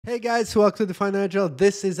Hey guys, welcome to Define Agile.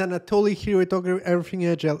 This is Anatoly here. We're talking about everything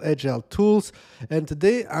Agile tools. And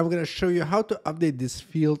today I'm going to show you how to update this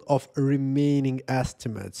field of remaining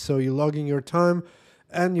estimates. So you're logging your time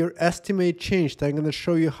and your estimate changed. I'm going to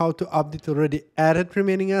show you how to update already added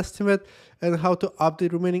remaining estimate and how to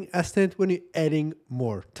update remaining estimate when you're adding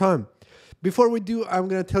more time. Before we do, I'm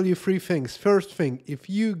going to tell you three things. First thing, if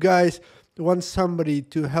you guys want somebody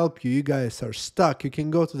to help you, you guys are stuck, you can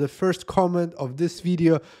go to the first comment of this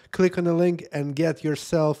video, click on the link and get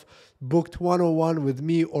yourself booked one-on-one with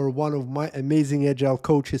me or one of my amazing Agile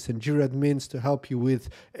coaches and JIRA admins to help you with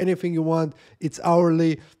anything you want. It's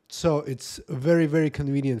hourly, so it's very, very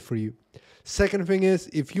convenient for you. Second thing is,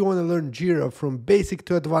 if you want to learn JIRA from basic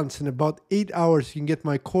to advanced in about 8 hours, you can get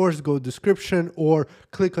my course, go description or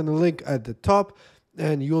click on the link at the top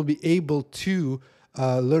and you'll be able to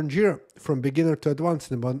learn JIRA from beginner to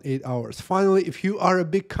advanced in about 8 hours. Finally, if you are a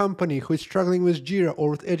big company who is struggling with JIRA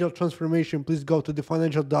or with Agile transformation, please go to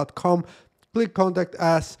defineagile.com, click contact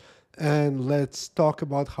us, and let's talk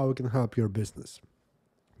about how we can help your business.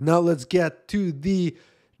 Now let's get to the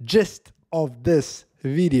gist of this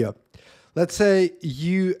video. Let's say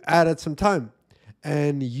you added some time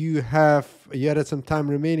and you added some time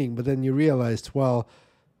remaining, but then you realized, well,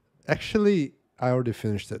 actually, I already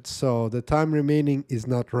finished it. So the time remaining is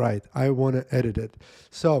not right. I want to edit it.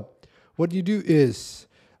 So what you do is,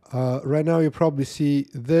 right now you probably see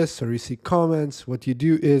this or you see comments. What you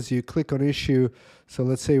do is you click on issue. So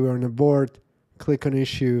let's say we're on a board, click on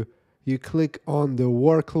issue. You click on the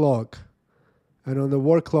work log. And on the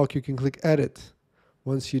work log, you can click edit.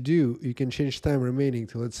 Once you do, you can change time remaining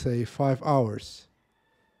to, let's say, 5 hours.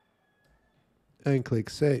 And click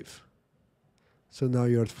save. So now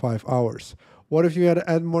you're at 5 hours. What if you had to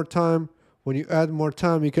add more time? When you add more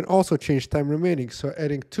time, you can also change time remaining. So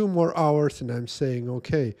adding 2 more hours, and I'm saying,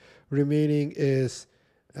 okay, remaining is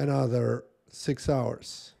another 6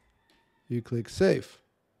 hours. You click save.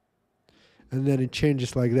 And then it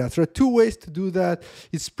changes like that. So there are 2 ways to do that.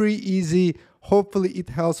 It's pretty easy. Hopefully it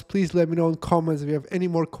helps. Please let me know in comments if you have any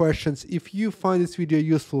more questions. If you find this video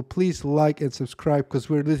useful, please like and subscribe because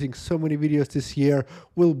we're releasing so many videos this year.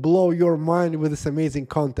 We'll blow your mind with this amazing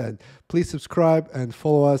content. Please subscribe and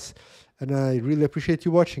follow us. And I really appreciate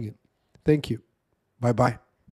you watching it. Thank you. Bye-bye.